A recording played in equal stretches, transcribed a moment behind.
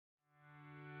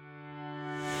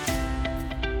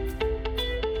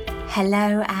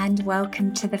Hello and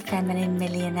welcome to the Feminine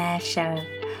Millionaire Show.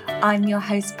 I'm your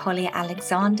host, Polly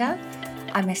Alexander.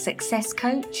 I'm a success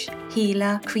coach,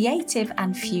 healer, creative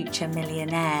and future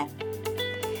millionaire.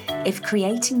 If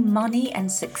creating money and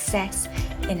success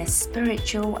in a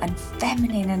spiritual and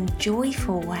feminine and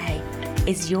joyful way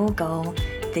is your goal,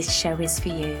 this show is for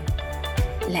you.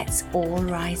 Let's all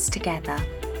rise together.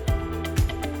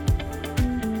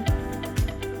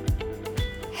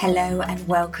 Hello and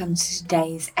welcome to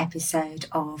today's episode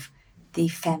of the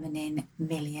Feminine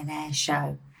Millionaire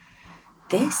Show.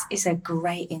 This is a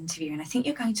great interview and I think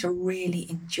you're going to really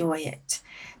enjoy it.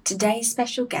 Today's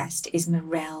special guest is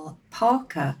Mireille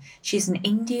Parker. She's an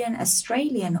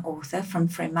Indian-Australian author from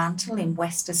Fremantle in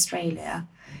West Australia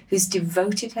who's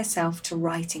devoted herself to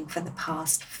writing for the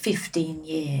past 15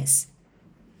 years.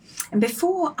 And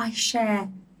before I share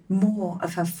more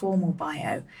of her formal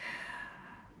bio,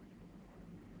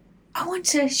 I want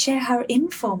to share her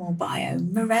informal bio.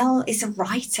 Mireille is a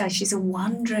writer, she's a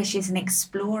wanderer, she's an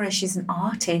explorer, she's an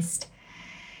artist.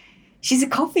 She's a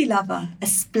coffee lover, a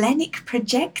splenic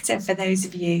projector for those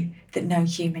of you that know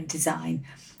human design.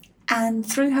 And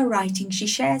through her writing, she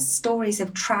shares stories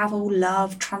of travel,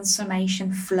 love,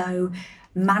 transformation, flow,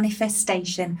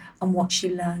 manifestation, and what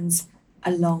she learns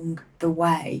along the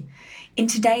way. In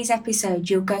today's episode,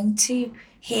 you're going to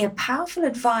hear powerful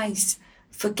advice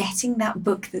for getting that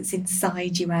book that's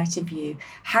inside you out of you.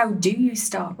 How do you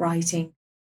start writing?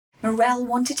 Mireille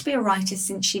wanted to be a writer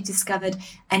since she discovered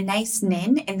Anais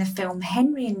Nin in the film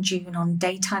Henry and June on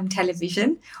daytime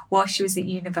television while she was at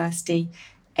university,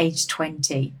 aged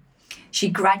 20. She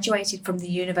graduated from the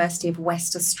University of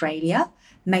West Australia,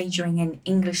 majoring in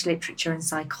English literature and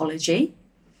psychology.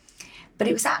 But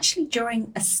it was actually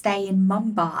during a stay in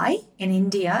Mumbai in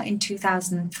India in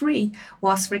 2003,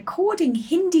 whilst recording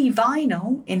Hindi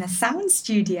vinyl in a sound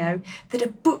studio, that a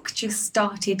book just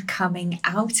started coming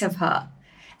out of her.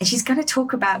 And she's going to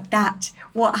talk about that,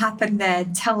 what happened there,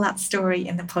 tell that story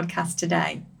in the podcast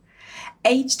today.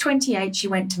 Age 28, she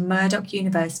went to Murdoch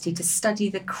University to study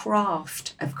the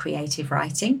craft of creative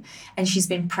writing, and she's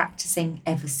been practicing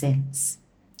ever since.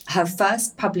 Her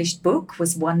first published book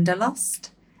was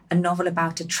Wanderlust, a novel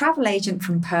about a travel agent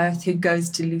from Perth who goes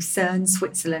to Lucerne,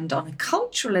 Switzerland on a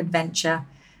cultural adventure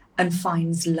and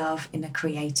finds love in a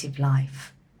creative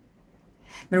life.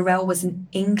 Mireille was an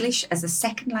English as a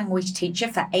second language teacher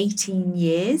for 18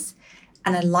 years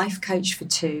and a life coach for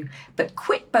 2, but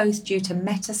quit both due to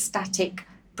metastatic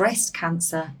breast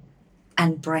cancer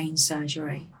and brain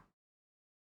surgery.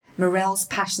 Mireille's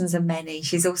passions are many.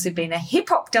 She's also been a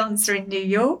hip-hop dancer in New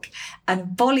York and a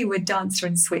Bollywood dancer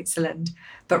in Switzerland,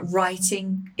 but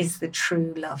writing is the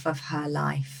true love of her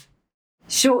life.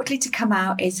 Shortly to come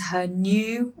out is her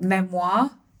new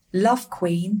memoir, Love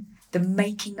Queen, The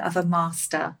Making of a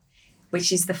Master,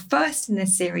 which is the first in a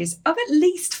series of at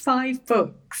least 5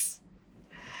 books.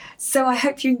 So I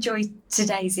hope you enjoyed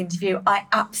today's interview. I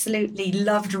absolutely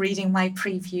loved reading my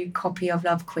preview copy of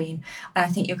Love Queen, and I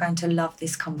think you're going to love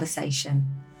this conversation.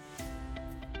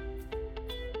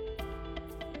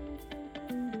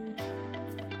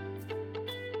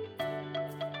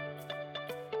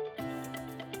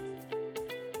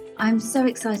 I'm so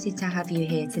excited to have you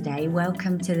here today.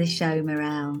 Welcome to the show,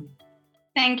 Mireille.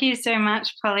 Thank you so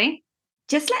much, Polly.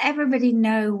 Just let everybody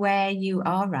know where you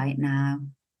are right now.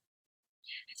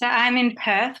 So I'm in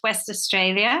Perth, West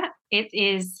Australia. It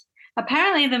is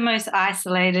apparently the most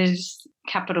isolated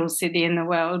capital city in the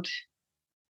world.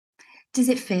 Does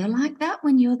it feel like that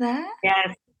when you're there?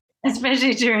 Yes,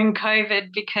 especially during COVID,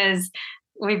 because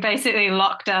we basically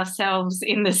locked ourselves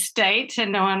in the state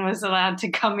and no one was allowed to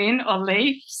come in or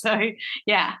leave. So,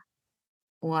 yeah.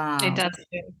 Wow. It does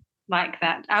feel like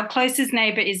that. Our closest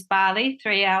neighbour is Bali,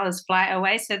 3 hours flight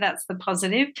away, so that's the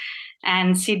positive.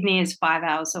 And Sydney is 5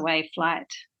 hours away flight.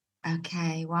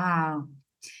 Okay, wow.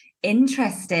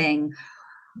 Interesting.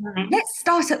 Mm-hmm. Let's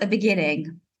start at the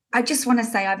beginning. I just want to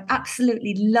say I've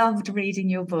absolutely loved reading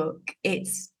your book.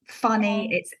 It's funny,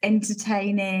 it's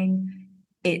entertaining,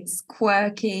 it's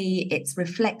quirky, it's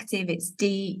reflective, it's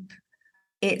deep.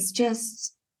 It's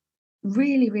just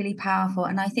really, really powerful.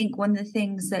 And I think one of the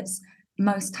things that's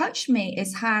most touched me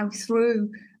is how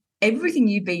through everything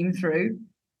you've been through,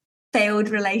 failed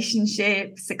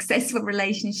relationships, successful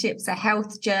relationships, a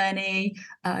health journey,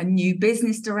 a new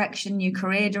business direction, new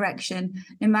career direction,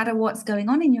 no matter what's going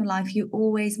on in your life, you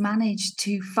always manage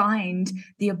to find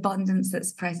the abundance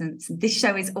that's present. So this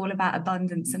show is all about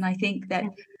abundance. And I think that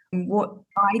what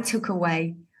I took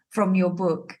away from your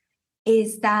book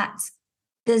is that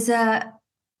there's a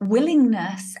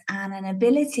willingness and an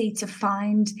ability to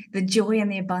find the joy and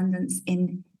the abundance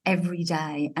in every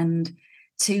day. And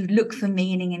to look for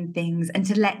meaning in things and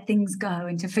to let things go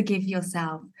and to forgive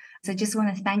yourself. So I just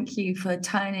want to thank you for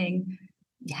turning,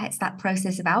 it's that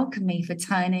process of alchemy, for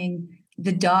turning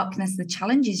the darkness, the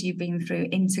challenges you've been through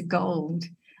into gold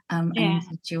and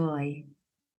into joy.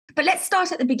 But let's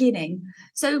start at the beginning.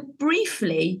 So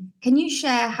briefly, can you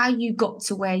share how you got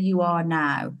to where you are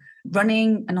now,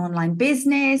 running an online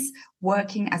business,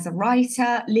 working as a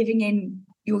writer, living in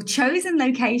your chosen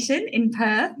location in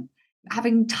Perth,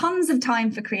 having tons of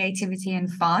time for creativity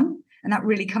and fun, and that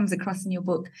really comes across in your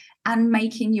book, and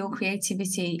making your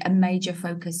creativity a major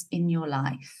focus in your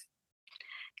life?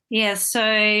 Yeah, so,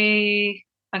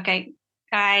 okay,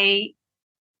 I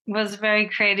was a very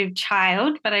creative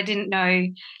child, but I didn't know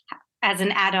as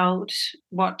an adult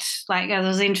what, like, I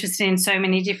was interested in so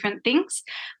many different things.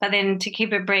 But then, to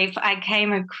keep it brief, I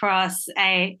came across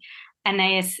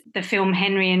the film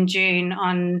Henry and June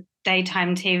on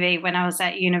daytime TV when I was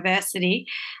at university,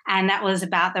 and that was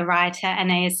about the writer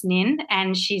Anais Nin,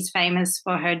 and she's famous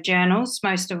for her journals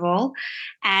most of all.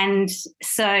 And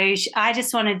so I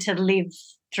just wanted to live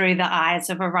through the eyes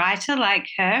of a writer like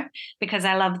her, because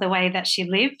I love the way that she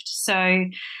lived. So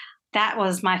that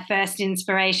was my first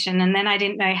inspiration. And then I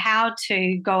didn't know how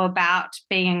to go about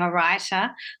being a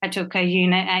writer. I took a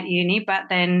unit at uni, but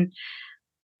then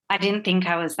I didn't think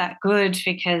I was that good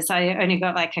because I only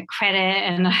got like a credit,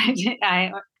 and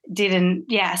I didn't,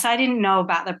 so I didn't know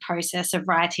about the process of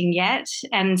writing yet.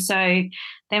 And so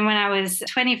then when I was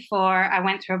 24, I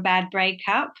went through a bad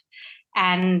breakup,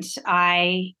 and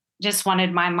I just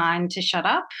wanted my mind to shut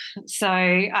up. So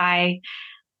I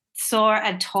saw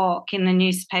a talk in the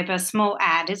newspaper, a small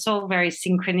ad. It's all very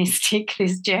synchronistic,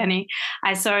 this journey.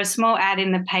 I saw a small ad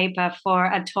in the paper for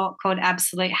a talk called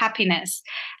Absolute Happiness,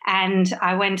 and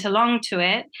I went along to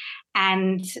it.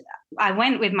 And I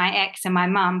went with my ex and my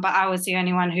mum, but I was the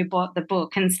only one who bought the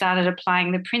book and started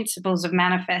applying the principles of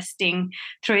manifesting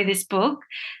through this book.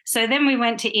 So then we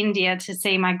went to India to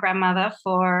see my grandmother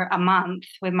for a month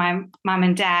with my mum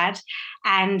and dad.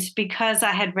 And because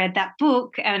I had read that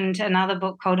book and another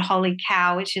book called Holy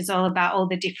Cow, which is all about all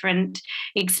the different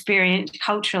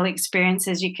cultural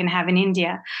experiences you can have in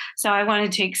India. So I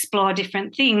wanted to explore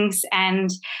different things. And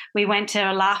we went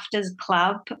to a Laughters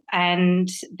Club, and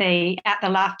at the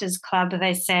Laughters Club,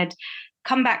 they said,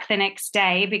 come back the next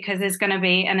day because there's going to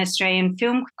be an Australian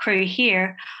film crew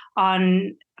here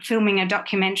on filming a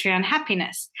documentary on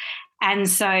happiness. And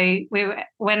so we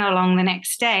went along the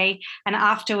next day, and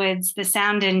afterwards the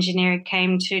sound engineer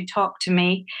came to talk to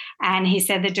me, and he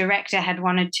said the director had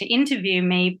wanted to interview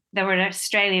me. They were an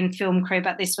Australian film crew,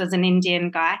 but this was an Indian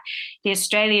guy. The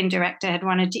Australian director had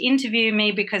wanted to interview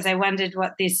me because they wondered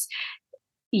what this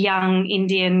young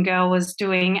Indian girl was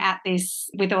doing at this,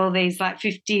 with all these like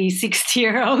 50,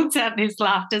 60-year-olds at this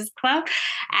Laughters Club.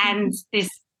 And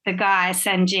the guy,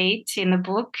 Sanjeet, in the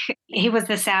book, he was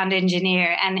the sound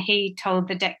engineer, and he told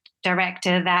the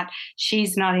director that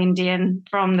she's not Indian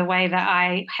from the way that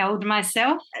I held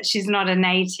myself. She's not a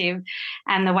native,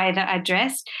 and the way that I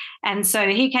dressed. And so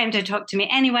he came to talk to me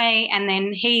anyway, and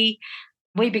then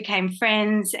we became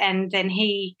friends, and then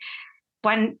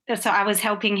so I was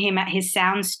helping him at his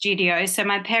sound studio. So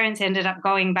my parents ended up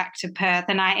going back to Perth,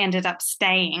 and I ended up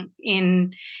staying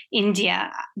in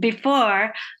India.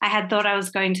 Before, I had thought I was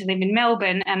going to live in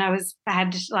Melbourne, and I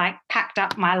had like packed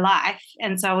up my life.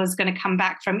 And so I was going to come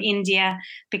back from India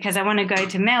because I want to go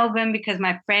to Melbourne because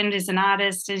my friend is an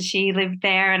artist and she lived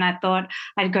there. And I thought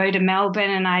I'd go to Melbourne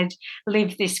and I'd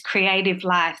live this creative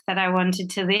life that I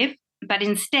wanted to live. But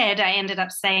instead, I ended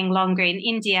up staying longer in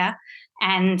India.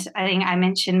 And I think I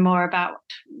mentioned a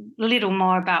little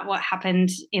more about what happened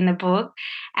in the book.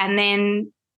 And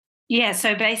then,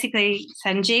 so basically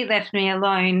Sanjeet left me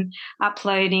alone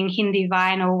uploading Hindi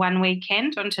vinyl one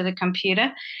weekend onto the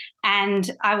computer. And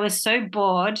I was so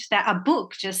bored that a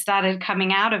book just started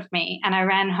coming out of me. And I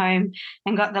ran home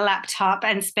and got the laptop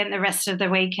and spent the rest of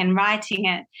the weekend writing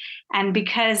it. And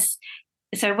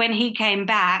so when he came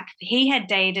back, he had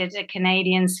dated a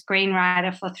Canadian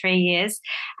screenwriter for 3 years.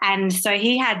 And so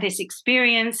he had this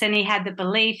experience, and he had the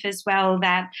belief as well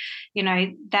that,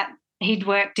 that he'd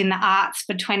worked in the arts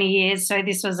for 20 years. So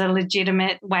this was a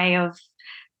legitimate way of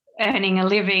earning a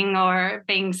living or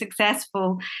being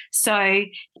successful. So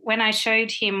when I showed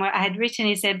him what I had written,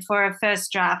 he said, for a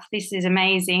first draft, this is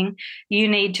amazing. You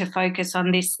need to focus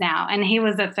on this now. And he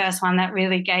was the first one that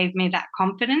really gave me that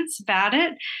confidence about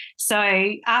it. So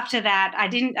after that,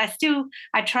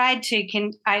 I tried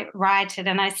to write it,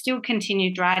 and I still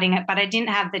continued writing it, but I didn't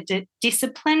have the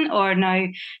discipline or know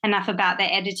enough about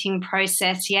the editing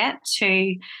process yet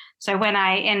to So when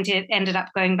I ended up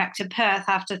going back to Perth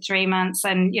after 3 months,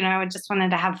 and I just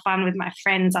wanted to have fun with my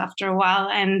friends after a while,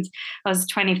 and I was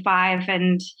 25,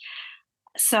 and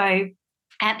so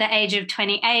at the age of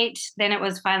 28, then it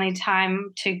was finally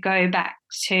time to go back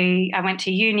I went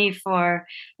to uni for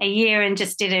a year and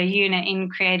just did a unit in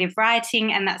creative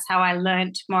writing. And that's how I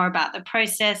learned more about the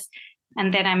process.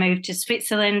 And then I moved to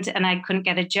Switzerland and I couldn't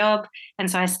get a job. And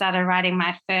so I started writing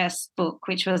my first book,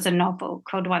 which was a novel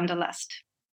called Wanderlust.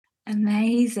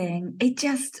 Amazing. It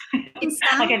sounds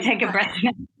I can take a breath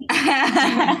now.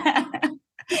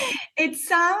 It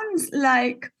sounds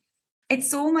like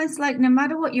it's almost like no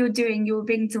matter what you're doing, you're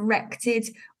being directed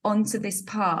onto this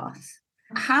path.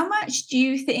 How much do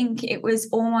you think it was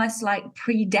almost like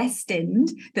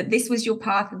predestined that this was your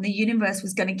path and the universe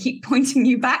was going to keep pointing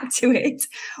you back to it?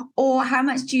 Or how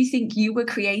much do you think you were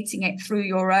creating it through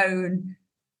your own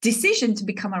decision to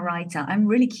become a writer? I'm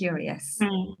really curious.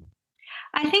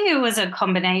 I think it was a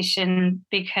combination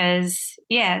because,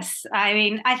 yes, I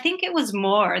mean, I think it was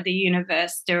more the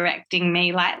universe directing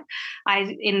me. Like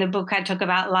in the book, I talk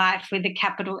about life with a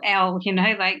capital L,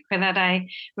 like that I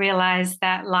realized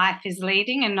that life is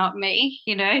leading and not me,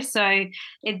 so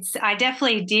I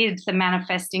definitely did the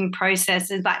manifesting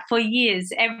processes, like for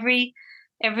years, every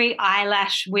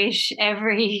eyelash wish,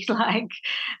 every like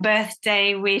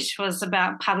birthday wish was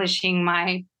about publishing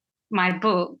my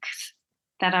book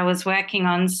that I was working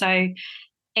on. So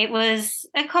it was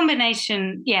a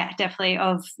combination, definitely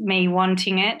of me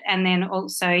wanting it. And then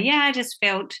also, I just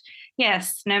felt,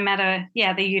 yes, no matter,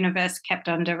 the universe kept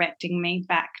on directing me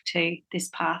back to this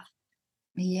path.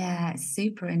 Yeah,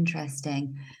 super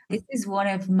interesting. This is one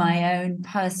of my own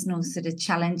personal sort of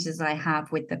challenges I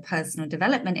have with the personal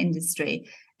development industry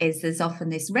is there's often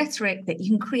this rhetoric that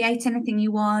you can create anything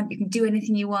you want, you can do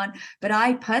anything you want. But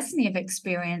I personally have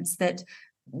experienced that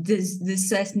there's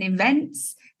certain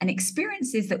events and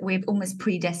experiences that we're almost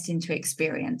predestined to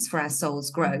experience for our soul's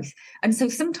growth. And so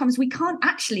sometimes we can't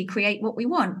actually create what we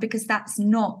want because that's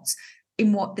not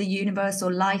in what the universe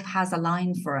or life has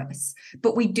aligned for us.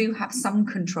 But we do have some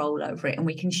control over it and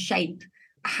we can shape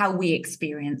how we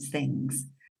experience things.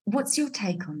 What's your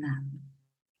take on that?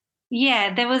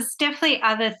 Yeah, there was definitely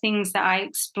other things that I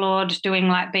explored doing,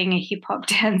 like being a hip hop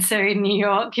dancer in New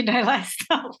York, like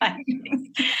stuff like this.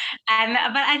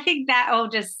 But I think that all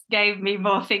just gave me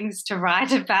more things to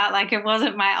write about. Like it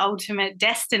wasn't my ultimate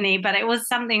destiny, but it was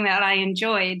something that I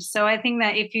enjoyed. So I think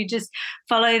that if you just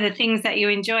follow the things that you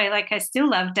enjoy, like I still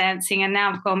love dancing and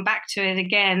now I've gone back to it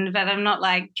again, but I'm not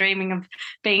like dreaming of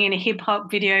being in a hip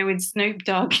hop video with Snoop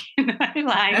Dogg,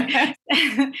 like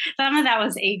some of that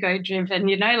was ego driven,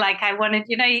 like I wanted,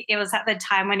 it was at the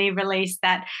time when he released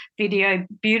that video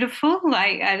Beautiful,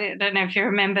 like I don't know if you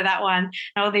remember that one,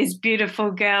 all these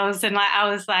beautiful girls, and like I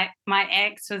was like, my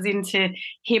ex was into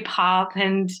hip hop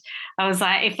and I was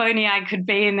like, if only I could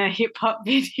be in a hip hop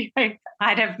video,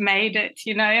 I'd have made it,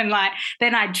 and like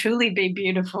then I'd truly be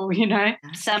beautiful,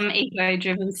 some ego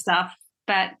driven stuff.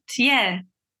 But yeah,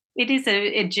 it is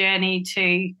a journey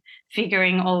to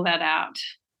figuring all that out.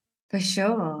 For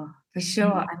sure. For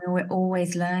sure. I mean, we're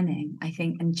always learning, I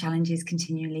think, and challenges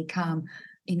continually come.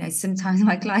 Sometimes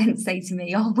my clients say to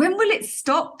me, oh, when will it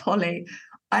stop, Polly?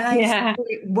 And I say, well,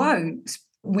 it won't.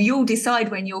 We all decide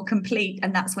when you're complete,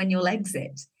 and that's when you'll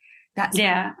exit. That's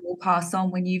when you'll pass on,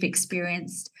 when you've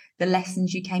experienced the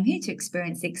lessons you came here to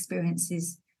experience, the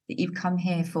experiences that you've come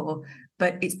here for.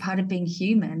 But it's part of being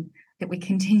human that we're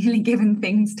continually given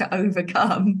things to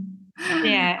overcome.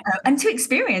 And to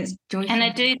experience joy. And I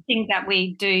do think that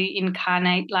we do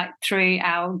incarnate like through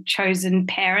our chosen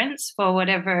parents for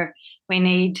whatever we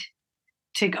need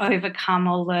to overcome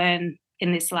or learn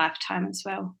in this lifetime as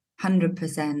well. 100%,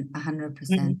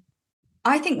 100%.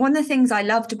 I think one of the things I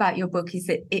loved about your book is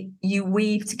that you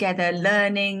weave together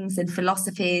learnings and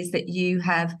philosophies that you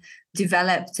have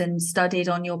developed and studied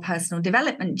on your personal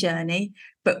development journey,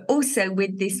 but also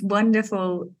with this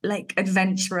wonderful like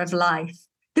adventure of life.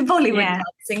 The Bollywood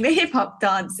dancing, the hip hop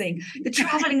dancing, the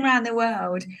traveling around the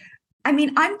world. I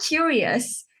mean, I'm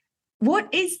curious,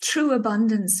 what is true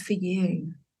abundance for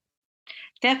you?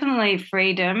 Definitely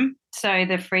freedom. So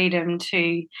the freedom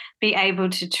to be able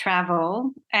to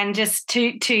travel and just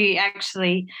to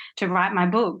actually to write my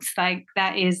books, like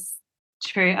that is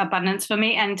true abundance for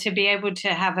me, and to be able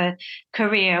to have a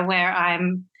career where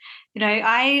I'm,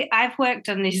 I've worked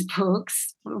on these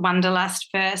books, Wanderlust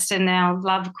first and now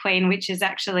Love Queen, which is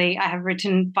actually, I have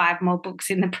written 5 more books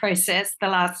in the process the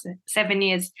last 7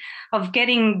 years of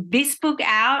getting this book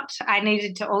out. I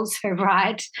needed to also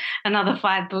write another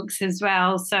 5 books as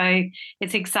well. So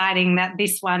it's exciting that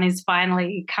this one is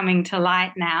finally coming to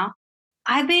light now.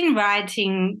 I've been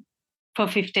writing for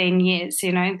 15 years,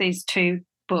 you know, these 2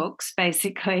 books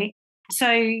basically. So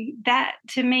that,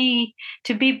 to me,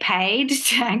 to be paid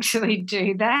to actually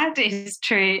do that is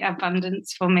true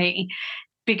abundance for me,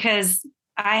 because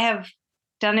I have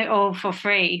done it all for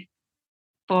free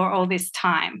for all this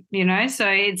time, you know? So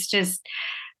it's just,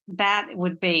 that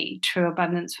would be true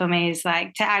abundance for me, is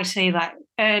like to actually like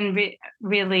earn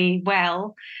really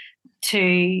well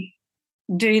to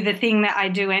do the thing that I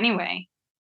do anyway.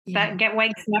 Yeah. That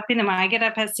wakes me up in the morning. I get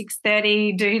up at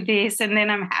 6:30, do this, and then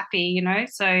I'm happy, you know?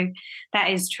 So that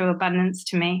is true abundance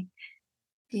to me.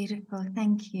 Beautiful.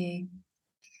 Thank you.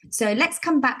 So let's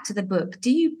come back to the book. Do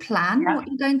you plan what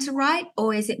you're going to write,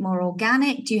 or is it more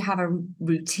organic? Do you have a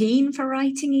routine for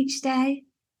writing each day?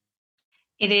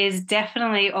 It is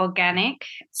definitely organic.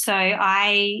 So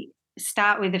I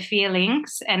start with the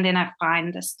feelings and then I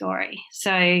find the story.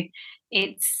 So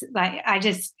it's like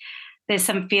there's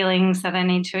some feelings that I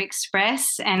need to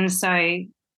express. And so,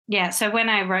 yeah, so when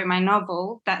I wrote my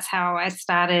novel, that's how I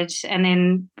started. And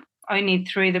then only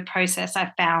through the process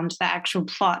I found the actual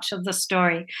plot of the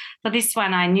story. For this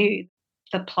one, I knew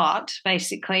the plot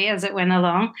basically as it went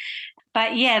along.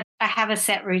 But yeah, I have a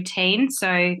set routine. So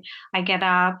I get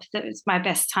up, it's my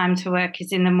best time to work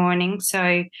is in the morning.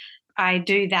 So I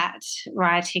do that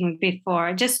writing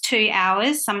before, just 2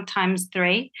 hours, sometimes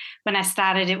 3. When I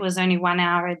started, it was only 1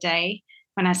 hour a day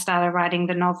when I started writing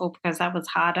the novel, because that was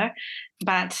harder.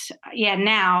 But yeah,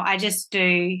 now I just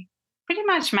do pretty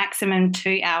much maximum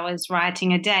 2 hours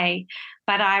writing a day.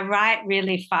 But I write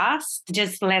really fast,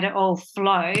 just let it all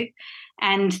flow.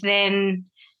 And then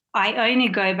I only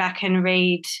go back and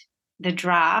read the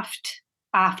draft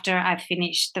after I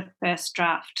finish the first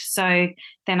draft. So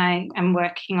then I am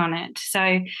working on it.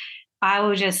 So I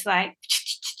will just like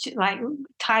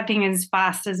typing as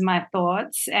fast as my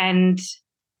thoughts. And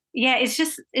yeah, it's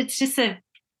just a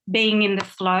being in the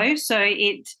flow. So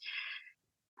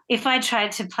if I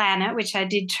tried to plan it, which I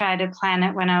did try to plan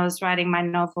it when I was writing my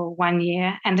novel 1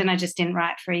 year, and then I just didn't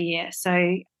write for a year.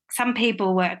 So some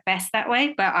people work best that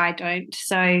way, but I don't.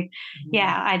 So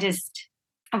yeah, I just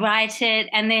write it.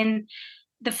 And then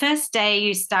the first day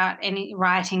you start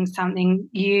writing something,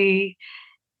 you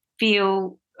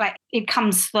feel like it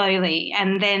comes slowly.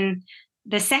 And then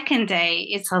the second day,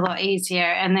 it's a lot easier.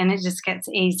 And then it just gets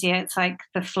easier. It's like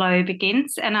the flow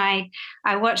begins. And I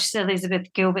watched Elizabeth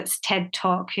Gilbert's TED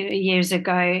Talk years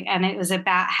ago, and it was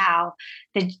about how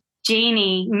the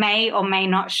genie may or may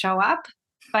not show up,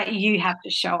 but you have to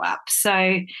show up.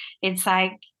 So it's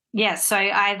like, yeah, so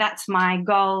that's my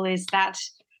goal, is that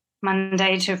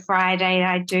Monday to Friday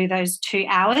I do those 2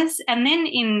 hours. And then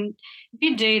if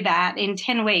you do that in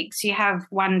 10 weeks, you have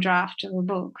one draft of a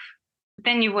book.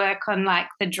 Then you work on like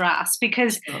the drafts,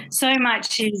 because so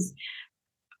much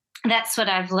that's what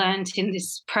I've learned in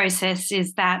this process,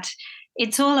 is that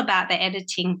it's all about the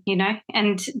editing, you know,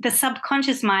 and the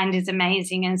subconscious mind is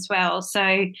amazing as well.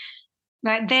 So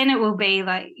like then it will be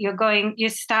like you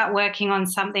start working on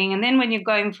something, and then when you're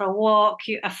going for a walk,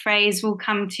 a phrase will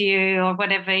come to you or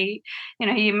whatever. You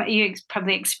know, you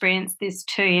probably experience this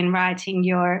too in writing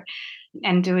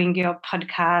and doing your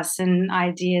podcasts and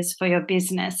ideas for your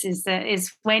business,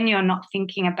 is when you're not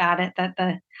thinking about it, that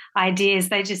the ideas,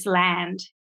 they just land.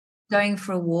 Going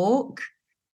for a walk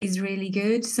is really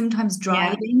good. Sometimes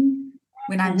driving,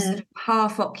 when I'm sort of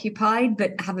half occupied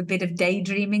but have a bit of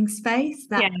daydreaming space,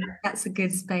 that's a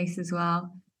good space as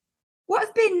well. What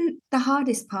have been the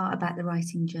hardest part about the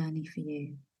writing journey for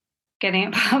you? Getting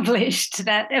it published.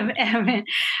 But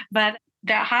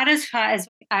the hardest part is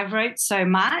I wrote so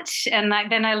much, and like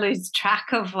then I lose track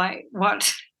of like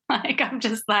what. Like I'm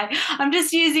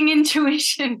just using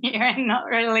intuition here, and not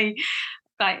really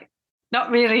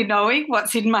knowing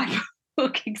what's in my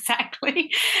book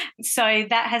exactly. So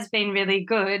that has been really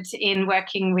good in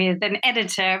working with an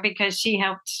editor, because she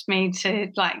helped me to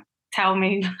like tell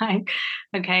me like,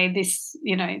 okay,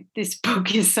 this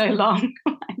book is so long,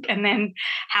 and then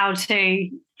how to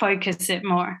focus it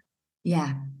more.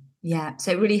 Yeah.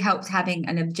 So it really helps having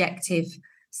an objective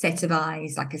set of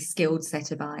eyes, like a skilled set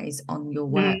of eyes on your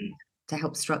work to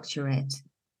help structure it.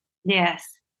 Yes.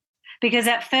 Because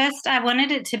at first I wanted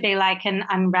it to be like an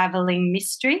unraveling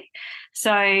mystery.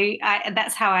 So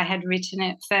that's how I had written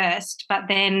it first. But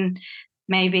then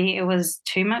maybe it was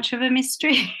too much of a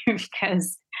mystery,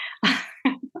 because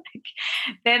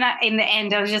then in the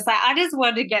end I was just like, I just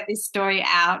want to get this story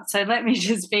out. So let me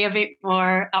just be a bit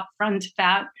more upfront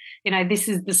about, this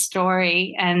is the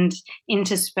story, and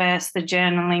intersperse the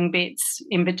journaling bits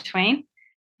in between.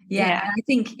 Yeah. And I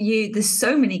think there's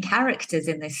so many characters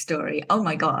in this story. Oh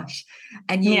my gosh.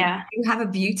 And you have a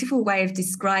beautiful way of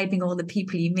describing all the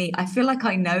people you meet. I feel like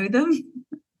I know them.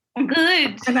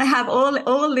 Good. And I have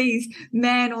all these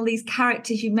men, all these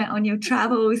characters you met on your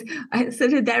travels.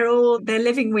 They're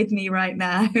living with me right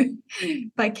now,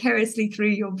 vicariously through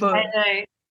your book. I know.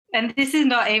 And this is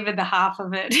not even the half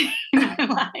of it.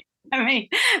 Like, I mean,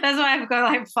 that's why I've got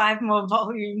like 5 more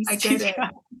volumes. I get it.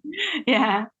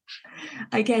 Yeah.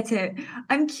 I get it.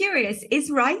 I'm curious,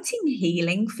 is writing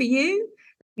healing for you?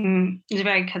 It's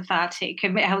very cathartic.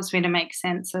 It helps me to make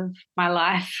sense of my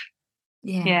life.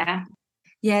 Yeah. Yeah.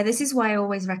 Yeah, this is why I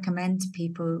always recommend to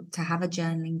people to have a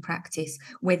journaling practice,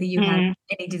 whether you have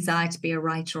any desire to be a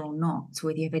writer or not,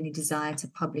 whether you have any desire to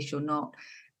publish or not.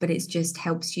 But it just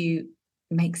helps you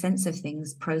make sense of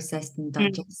things, process and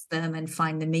digest them, and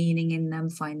find the meaning in them,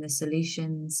 find the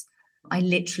solutions. I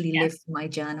literally live for my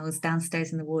journals.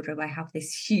 Downstairs in the wardrobe, I have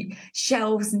this huge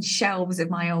shelves and shelves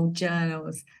of my old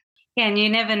journals. Yeah, and you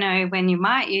never know when you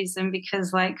might use them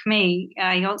because, like me,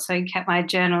 I also kept my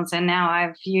journals and now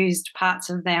I've used parts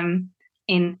of them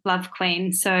in Love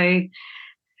Queen. So,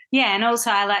 yeah, and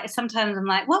also sometimes I'm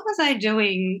like, what was I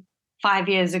doing 5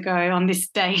 years ago on this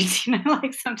date?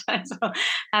 Like sometimes I'll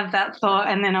have that thought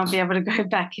and then I'll be able to go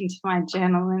back into my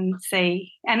journal and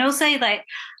see. And also, like,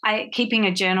 keeping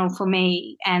a journal for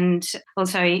me, and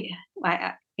also like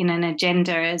in an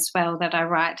agenda as well, that I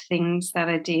write things that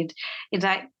I did. It's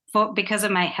like, because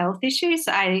of my health issues,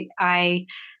 I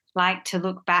like to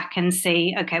look back and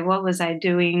see, okay, what was I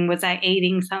doing? Was I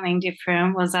eating something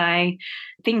different? Was I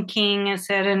thinking a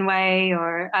certain way?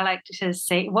 Or I like to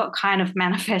see what kind of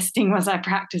manifesting was I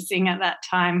practicing at that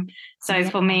time. So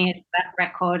for me, it's that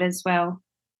record as well.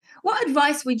 What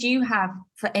advice would you have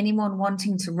for anyone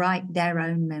wanting to write their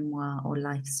own memoir or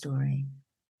life story?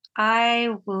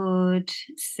 I would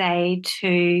say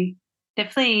to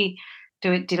definitely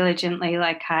do it diligently,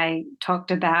 like I talked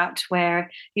about,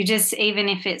 where you just, even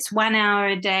if it's 1 hour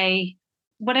a day,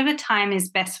 whatever time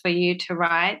is best for you to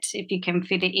write, if you can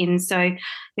fit it in. So,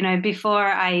 before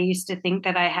I used to think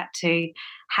that I had to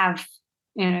have,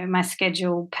 my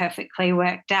schedule perfectly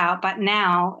worked out. But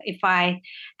now, if I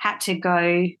had to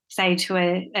go, say, to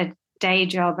a day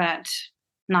job at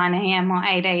 9 a.m. or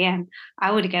 8 a.m., I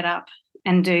would get up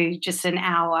and do just an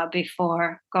hour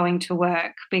before going to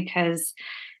work, because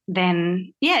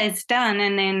then, yeah, it's done.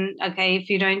 And then, okay, if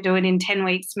you don't do it in 10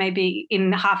 weeks, maybe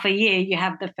in half a year, you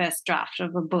have the first draft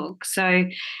of a book. So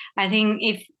I think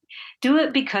if do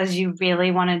it because you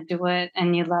really want to do it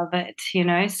and you love it,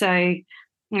 so,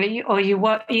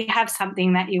 you have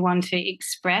something that you want to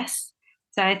express.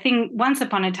 So I think once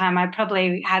upon a time, I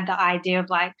probably had the idea of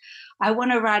like, I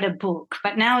want to write a book,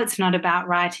 but now it's not about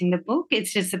writing the book.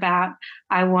 It's just about,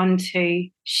 I want to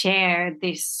share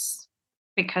this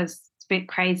because it's a bit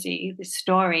crazy, this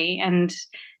story, and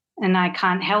I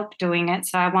can't help doing it.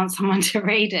 So I want someone to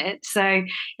read it. So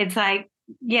it's like,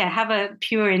 yeah, have a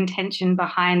pure intention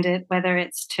behind it, whether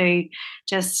it's to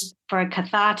just for a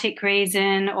cathartic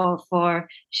reason or for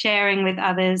sharing with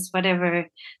others, whatever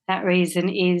that reason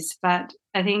is. But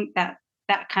I think that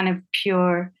kind of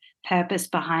pure purpose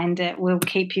behind it will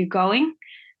keep you going,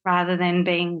 rather than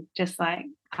being just like,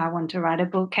 I want to write a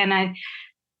book. And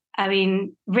I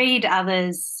mean, read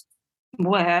others'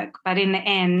 work, but in the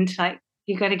end, like,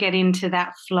 you got to get into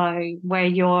that flow where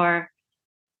your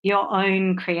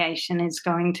own creation is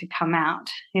going to come out,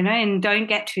 and don't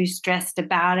get too stressed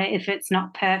about it. If it's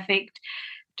not perfect,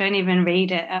 don't even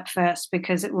read it at first,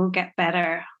 because it will get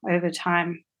better over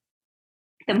time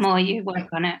the more you work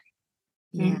on it.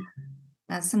 Yeah,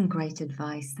 that's some great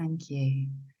advice. Thank you.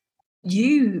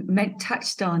 You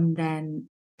touched on then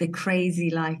the crazy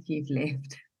life you've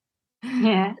lived,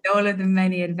 Yeah. all of the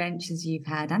many adventures you've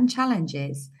had and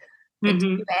challenges. But do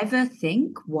you ever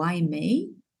think, why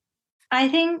me? I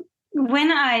think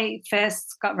when I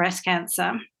first got breast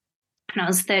cancer, and I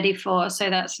was 34, so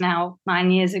that's now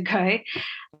 9 years ago.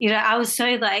 I was so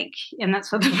like, and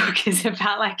that's what the book is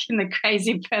about, like in the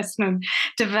crazy personal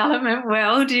development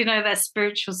world, that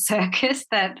spiritual circus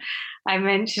that I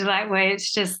mentioned, like where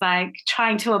it's just like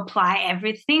trying to apply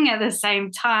everything at the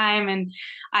same time. And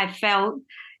I felt,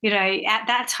 at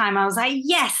that time I was like,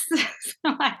 yes,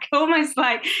 like almost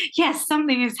like, yes,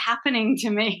 something is happening to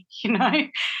me.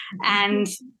 And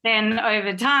then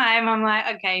over time, I'm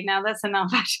like, okay, now that's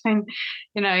enough. I'm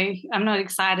not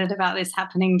excited about this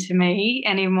happening to me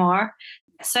anymore.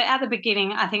 So at the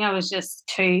beginning, I think I was just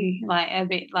too, like, a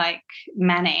bit like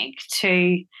manic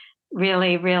to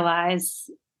really realize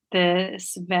the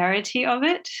severity of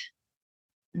it.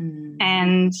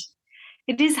 And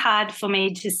it is hard for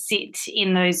me to sit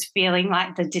in those feeling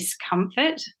like the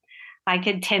discomfort. I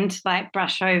could tend to like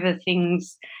brush over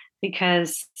things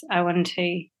because I want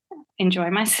to enjoy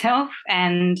myself.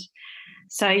 And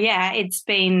so, yeah, it's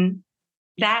been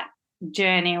that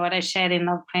journey, what I shared in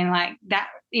Love Queen, like that,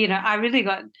 I really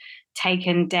got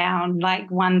taken down like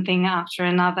one thing after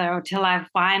another until I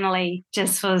finally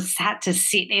just had to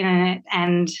sit in it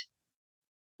and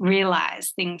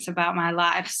realize things about my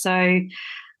life. So do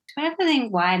I ever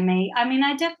think, why me? I mean,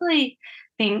 I definitely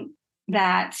think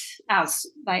that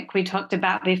like we talked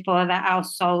about before, that our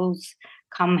souls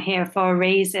come here for a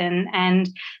reason. And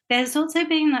there's also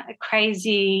been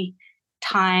crazy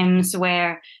times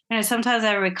where, sometimes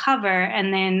I recover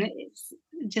and then it's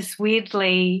just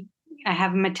weirdly I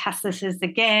have metastasis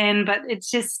again, but it's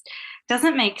just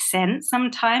doesn't make sense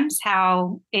sometimes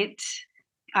how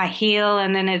I heal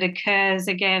and then it occurs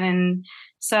again. And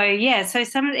so, yeah, so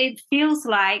it feels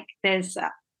like there's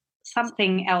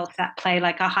something else at play,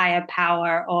 like a higher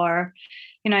power, or,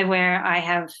 where I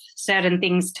have certain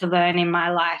things to learn in my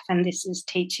life and this is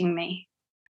teaching me.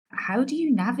 How do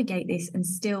you navigate this and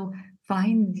still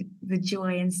find the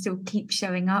joy and still keep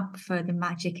showing up for the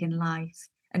magic in life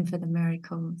and for the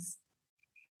miracles?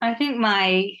 I think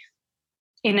my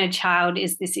inner child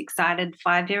is this excited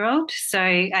 5-year-old. So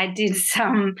I did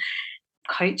some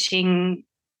coaching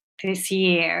this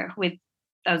year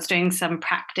I was doing some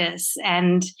practice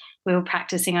and we were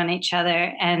practicing on each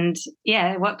other. And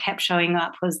yeah, what kept showing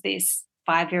up was this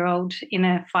 5-year-old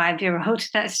inner 5-year-old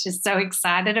that's just so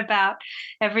excited about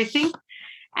everything.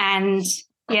 And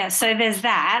yeah, so there's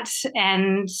that.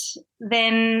 And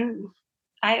then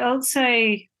I also,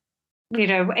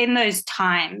 in those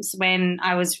times when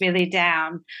I was really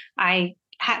down, I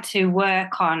had to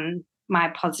work on my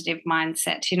positive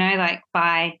mindset, like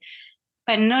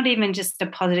but not even just a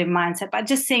positive mindset, but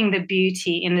just seeing the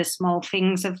beauty in the small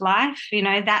things of life.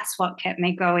 That's what kept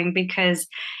me going, because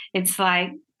it's like,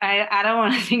 I don't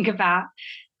want to think about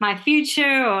my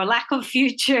future or lack of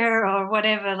future or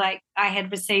whatever. Like I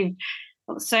had received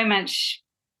so much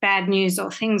bad news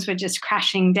or things were just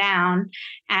crashing down.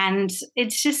 And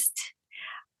it's just,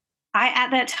 at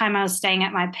that time I was staying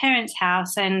at my parents'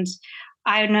 house and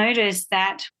I noticed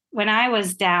that when I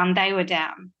was down, they were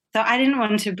down. So I didn't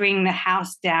want to bring the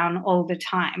house down all the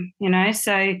time,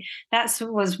 So that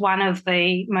was one of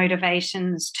the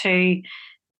motivations to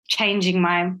changing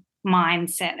my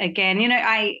mindset again.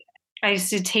 I used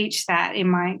to teach that in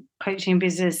my coaching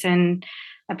business and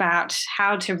about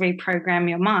how to reprogram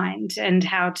your mind and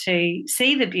how to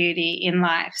see the beauty in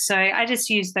life. So I just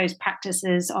used those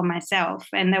practices on myself,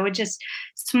 and they were just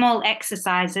small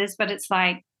exercises, but it's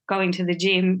like going to the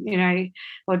gym,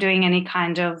 or doing any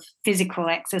kind of physical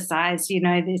exercise,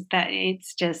 that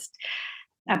it's just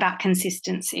about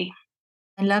consistency.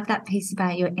 I love that piece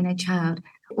about your inner child.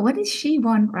 What does she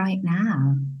want right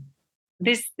now?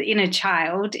 This inner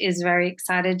child is very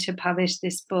excited to publish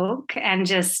this book and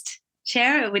just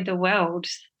share it with the world.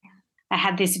 I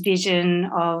had this vision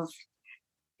of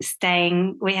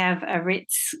we have a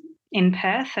Ritz in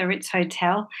Perth, a Ritz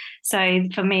hotel. So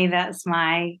for me, that's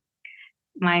my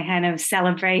kind of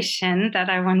celebration that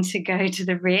I want to go to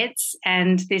the Ritz.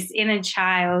 And this inner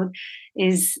child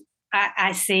is,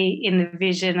 I see in the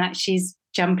vision, like she's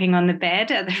jumping on the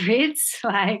bed at the Ritz.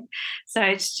 Like, so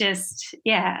it's just,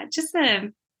 yeah, just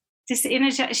this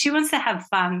inner child. She wants to have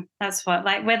fun. That's what,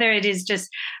 like, whether it is just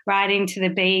riding to the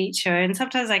beach and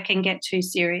sometimes I can get too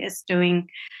serious doing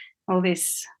all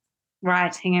this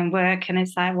writing and work, and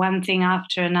it's like one thing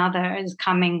after another is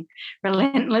coming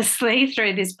relentlessly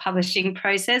through this publishing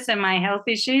process and my health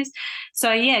issues.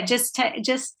 So yeah, just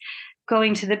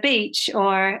going to the beach,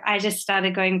 or I just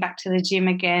started going back to the gym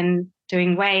again,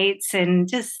 doing weights and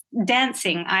just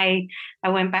dancing. I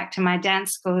went back to my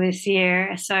dance school this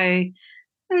year. So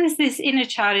there's this inner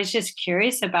child is just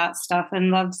curious about stuff and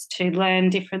loves to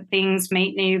learn different things,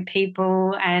 meet new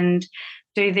people, and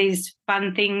do these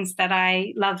fun things that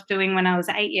I loved doing when I was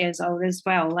 8 years old as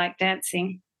well, like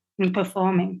dancing and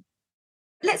performing.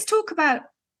 Let's talk about,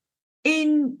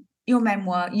 in your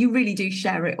memoir, you really do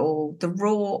share it all, the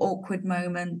raw, awkward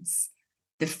moments,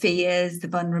 the fears, the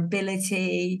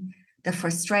vulnerability, the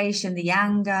frustration, the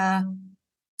anger,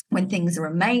 when things are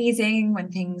amazing, when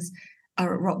things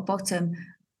are at rock bottom.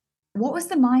 What was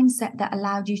the mindset that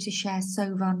allowed you to share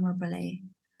so vulnerably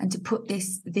and to put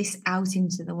this out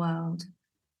into the world?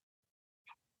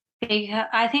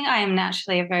 I think I am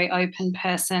naturally a very open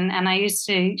person, and I used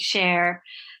to share,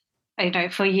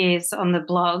 for years on the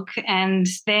blog, and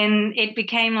then it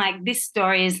became like, this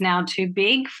story is now too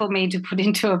big for me to put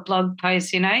into a blog post.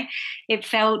 It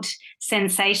felt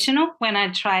sensational when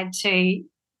I tried to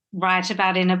write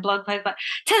about it in a blog post, like,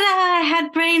 ta-da, I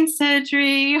had brain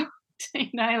surgery,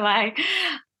 like,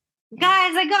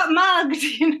 guys, I got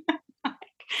mugged.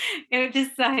 It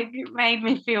just like made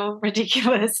me feel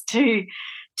ridiculous to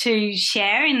to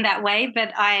share in that way,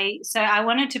 but I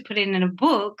wanted to put it in a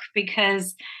book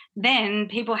because then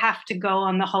people have to go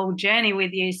on the whole journey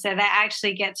with you, so they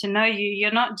actually get to know you.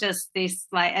 You're not just this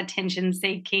like attention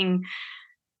seeking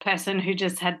person who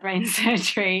just had brain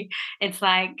surgery. It's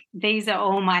like these are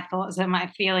all my thoughts and my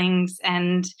feelings,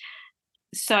 and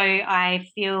so I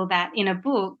feel that in a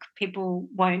book people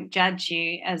won't judge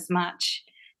you as much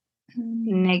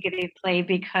negatively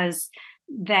because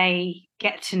they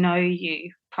get to know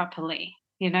you properly,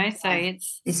 so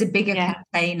it's a bigger yeah,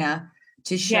 container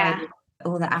to show yeah,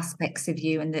 all the aspects of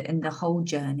you and the whole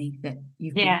journey that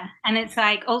you've been. yeah. And it's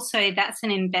like also that's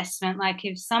an investment. Like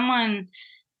if someone,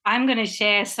 I'm going to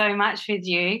share so much with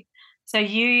you, so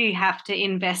you have to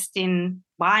invest in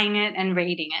buying it and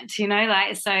reading it,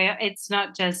 like, so it's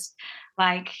not just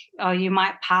like, oh, you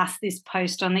might pass this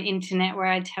post on the internet where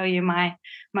I tell you my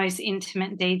most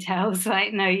intimate details.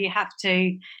 Like, no, you have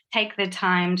to take the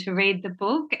time to read the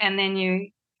book, and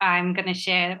then I'm going to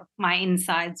share my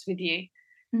insides with you.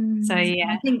 So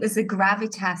yeah, I think there's a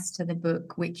gravitas to the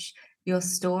book which your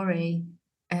story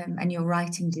and your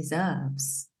writing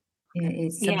deserves.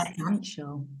 It's yeah.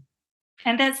 substantial.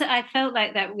 And I felt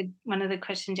like that with one of the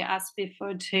questions you asked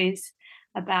before too, is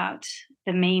about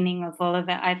the meaning of all of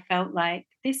it. I felt like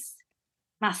this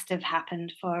must have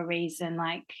happened for a reason,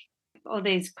 like all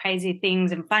these crazy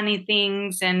things and funny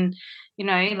things, and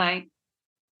like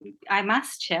I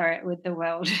must share it with the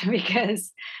world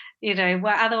because well,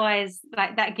 otherwise,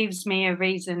 like, that gives me a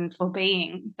reason for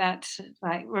being, that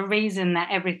like a reason that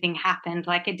everything happened.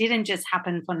 Like it didn't just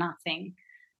happen for nothing.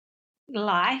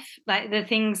 Life, like the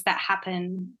things that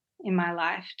happen in my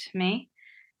life to me,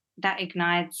 that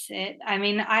ignites it. I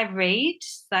mean, I read,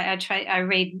 like I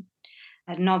read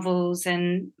novels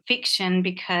and fiction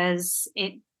because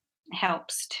it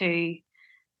helps to,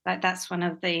 like, that's one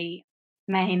of the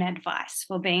main advice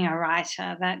for being a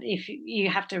writer, that if you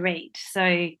have to read.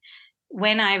 So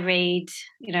when I read,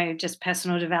 just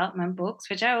personal development books,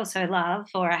 which I also love,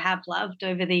 or I have loved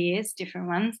over the years, different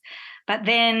ones, but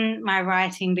then my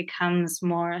writing becomes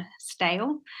more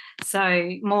stale, so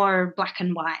more black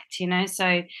and white.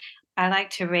 So I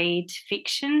like to read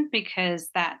fiction because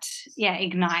that, yeah,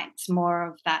 ignites more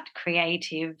of that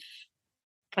creative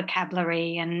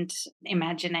vocabulary and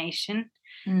imagination.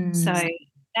 So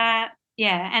that,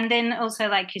 yeah. And then also,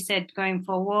 like you said, going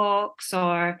for walks,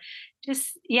 or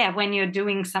just, yeah, when you're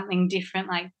doing something different,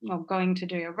 like, well, going to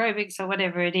do aerobics or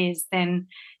whatever it is, then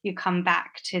you come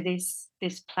back to this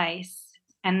place.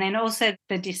 And then also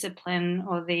the discipline,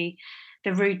 or the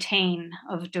routine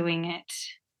of doing it,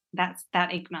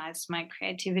 that ignites my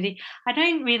creativity. I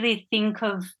don't really think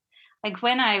of, like,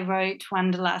 when I wrote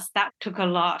Wanderlust, that took a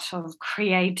lot of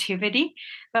creativity.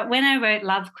 But when I wrote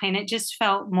Love Queen, it just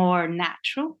felt more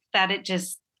natural, that it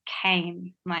just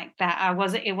came like that.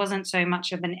 It wasn't so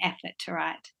much of an effort to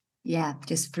write. Yeah,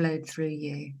 just flowed through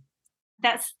you.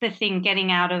 That's the thing,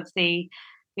 getting out of the,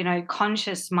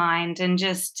 conscious mind, and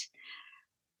just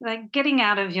like getting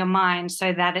out of your mind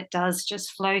so that it does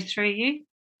just flow through you.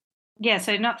 Yeah,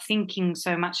 so not thinking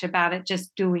so much about it,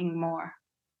 just doing more.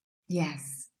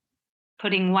 Yes.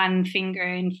 Putting one finger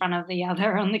in front of the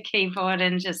other on the keyboard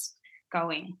and just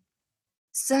going.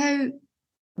 So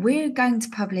we're going to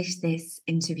publish this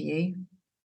interview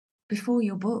before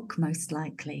your book, most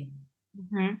likely.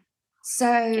 Mm-hmm.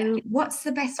 So Yeah. what's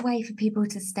the best way for people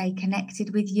to stay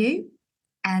connected with you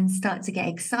and start to get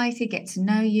excited, get to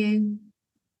know you?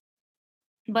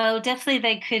 Well, definitely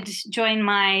they could join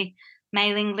my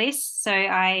mailing list. So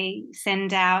I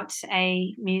send out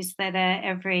a newsletter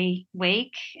every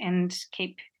week and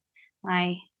keep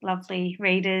my lovely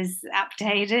readers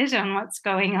updated on what's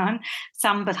going on,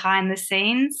 some behind the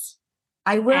scenes.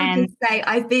 I will And just say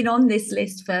I've been on this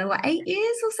list for 8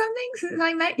 years or something since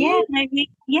I met yeah, you. maybe.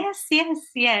 Yes.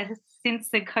 Since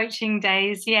the coaching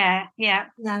days. Yeah. Yeah,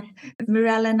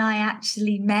 Mireille and I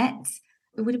actually met,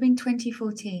 it would have been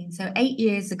 2014, so 8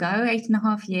 years ago,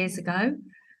 8.5 years ago,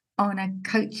 on a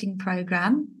coaching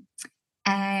program.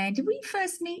 And did we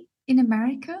first meet in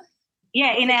America?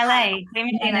 Yeah, in LA. We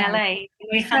met in No, LA.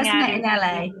 we We hung first out met in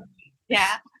LA.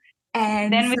 yeah.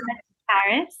 And Then we went to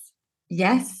Paris,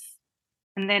 yes,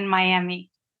 and then Miami.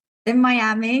 then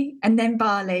Miami, and then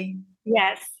Bali.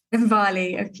 Yes. And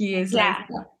Bali a few years Yeah.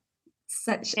 later.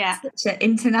 Such Yeah. an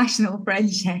international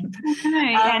friendship.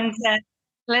 And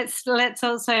let's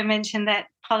also mention that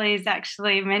Polly is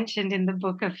actually mentioned in the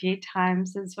book a few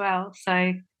times as well.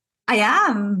 So I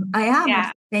am.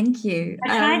 yeah. Thank you.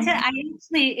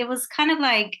 It was kind of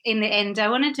like, in the end, I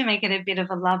wanted to make it a bit of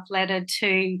a love letter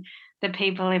to the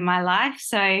people in my life.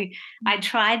 So I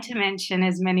tried to mention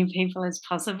as many people as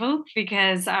possible,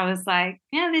 because I was like,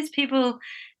 these people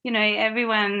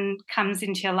everyone comes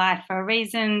into your life for a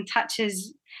reason,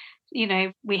 touches,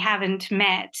 we haven't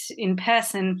met in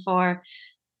person for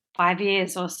 5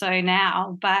 years or so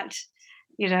now, but,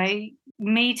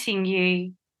 meeting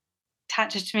you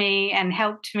touched me and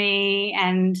helped me.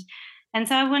 And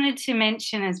so I wanted to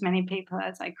mention as many people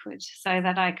as I could so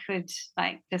that I could,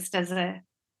 just as a,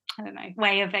 I don't know,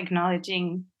 way of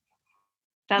acknowledging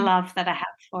the love that I have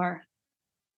for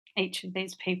each of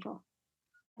these people.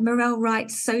 Mireille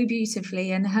writes so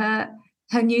beautifully, and her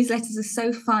newsletters are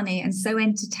so funny and so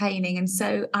entertaining and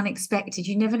so unexpected.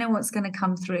 You never know what's going to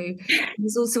come through.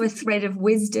 There's also a thread of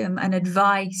wisdom and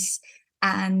advice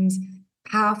and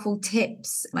powerful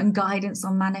tips and guidance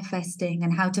on manifesting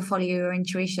and how to follow your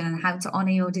intuition and how to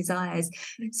honor your desires.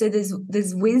 So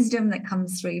there's wisdom that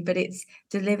comes through, but it's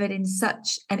delivered in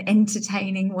such an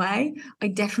entertaining way. I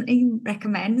definitely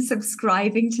recommend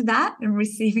subscribing to that and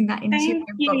receiving that into your inbox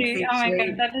each Oh my week.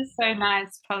 God, that is so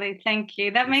nice, Polly. Thank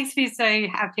you. That makes me so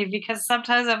happy because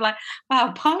sometimes I'm like,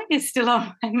 wow, Polly is still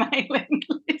on my mailing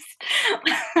list.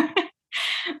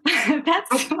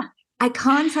 I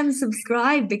can't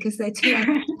unsubscribe because they're too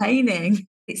entertaining.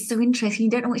 It's so interesting.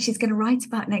 You don't know what she's going to write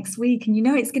about next week, and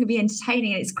it's going to be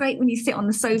entertaining. And it's great when you sit on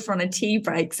the sofa on a tea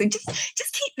break. So just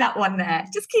keep that one there.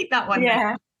 Just keep that one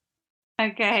there.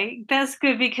 Okay, that's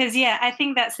good because I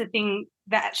think that's the thing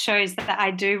that shows that I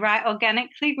do write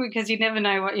organically, because you never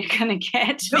know what you're going to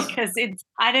get. Because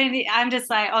I'm just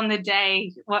like on the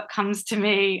day, what comes to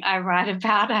me, I write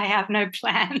about. I have no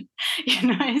plan,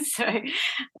 so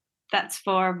that's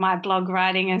for my blog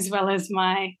writing as well as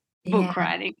my book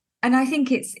writing. And I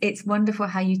think it's wonderful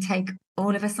how you take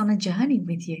all of us on a journey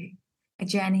with you, a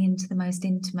journey into the most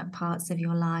intimate parts of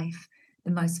your life,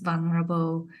 the most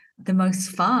vulnerable, the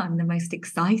most fun, the most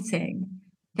exciting.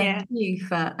 Thank you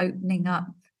for opening up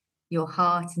your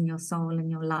heart and your soul and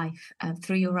your life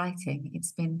through your writing.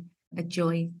 It's been a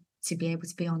joy to be able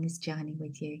to be on this journey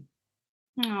with you.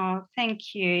 Oh,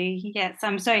 thank you. Yes,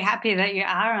 I'm so happy that you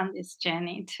are on this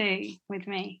journey too with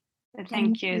me. So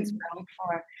thank you as well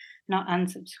for not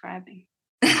unsubscribing.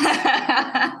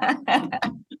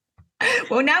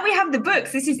 Well, now we have the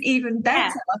books. This is even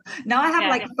better. Now I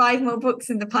have 5 more books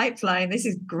in the pipeline. This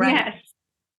is great. Yes.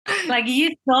 Like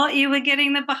you thought you were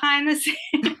getting the behind the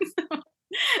scenes.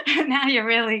 Now you're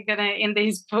really going to, in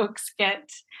these books, get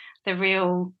the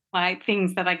real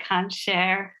things that I can't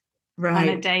share on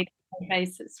a day-to-day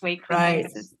basis, weekly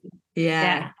basis.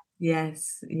 Yeah.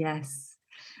 Yes.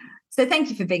 So thank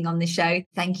you for being on the show.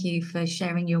 Thank you for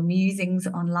sharing your musings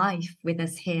on life with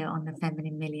us here on the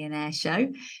Feminine Millionaire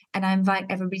Show. And I invite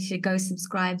everybody to go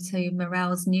subscribe to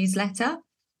Mireille's newsletter,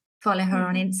 follow her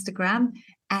on Instagram,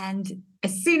 and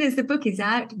as soon as the book is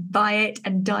out, buy it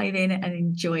and dive in and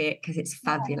enjoy it because it's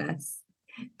fabulous.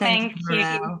 Thank you,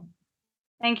 Mireille.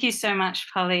 Thank you so much,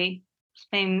 Polly. It's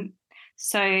been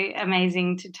so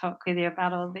amazing to talk with you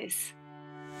about all this.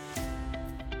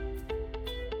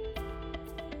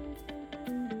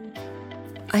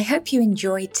 I hope you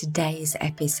enjoyed today's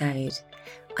episode.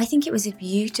 I think it was a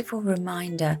beautiful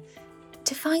reminder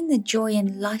to find the joy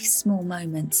in life's small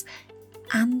moments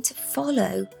and to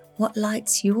follow what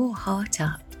lights your heart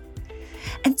up.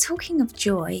 And talking of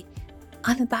joy,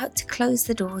 I'm about to close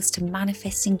the doors to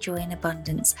Manifesting Joy in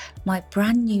Abundance, my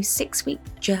brand new 6-week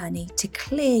journey to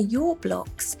clear your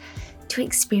blocks to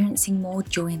experiencing more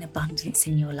joy and abundance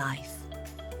in your life.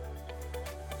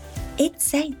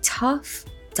 It's a tough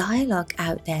dialogue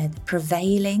out there. The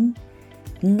prevailing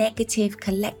negative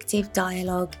collective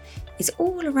dialogue is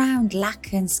all around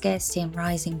lack and scarcity and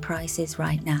rising prices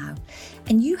right now.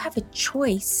 And you have a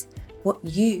choice what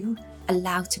you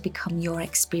allow to become your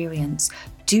experience.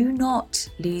 Do not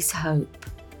lose hope.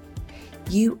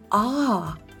 You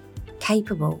are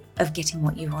capable of getting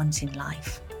what you want in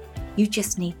life. You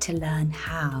just need to learn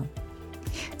how.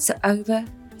 So over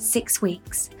 6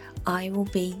 weeks, I will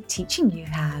be teaching you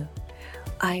how.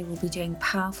 I will be doing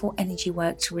powerful energy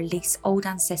work to release old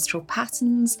ancestral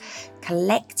patterns,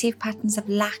 collective patterns of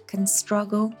lack and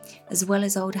struggle, as well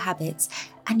as old habits.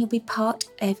 And you'll be part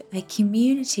of a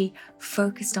community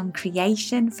focused on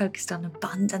creation, focused on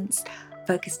abundance,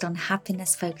 focused on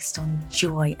happiness, focused on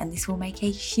joy. And this will make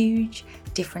a huge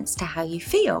difference to how you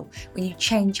feel. When you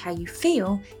change how you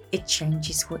feel, it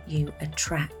changes what you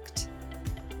attract.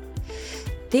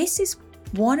 This is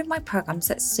one of my programs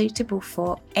that's suitable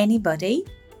for anybody,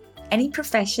 any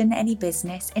profession, any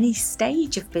business, any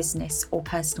stage of business or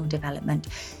personal development.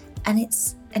 And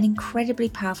it's an incredibly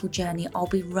powerful journey. I'll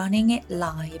be running it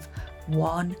live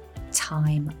one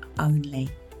time only.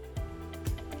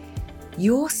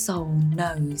 Your soul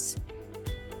knows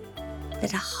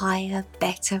that a higher,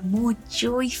 better, more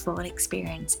joyful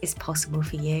experience is possible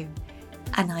for you.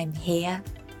 And I'm here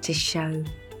to show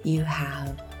you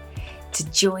how.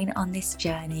 To join on this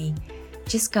journey,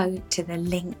 just go to the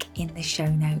link in the show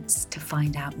notes to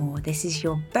find out more. This is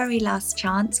your very last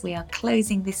chance. We are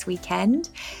closing this weekend.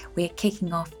 We're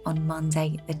kicking off on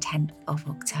Monday, the 10th of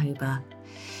October.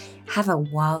 Have a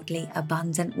wildly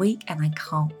abundant week, and I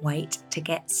can't wait to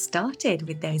get started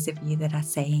with those of you that are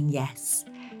saying yes.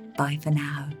 Bye for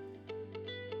now.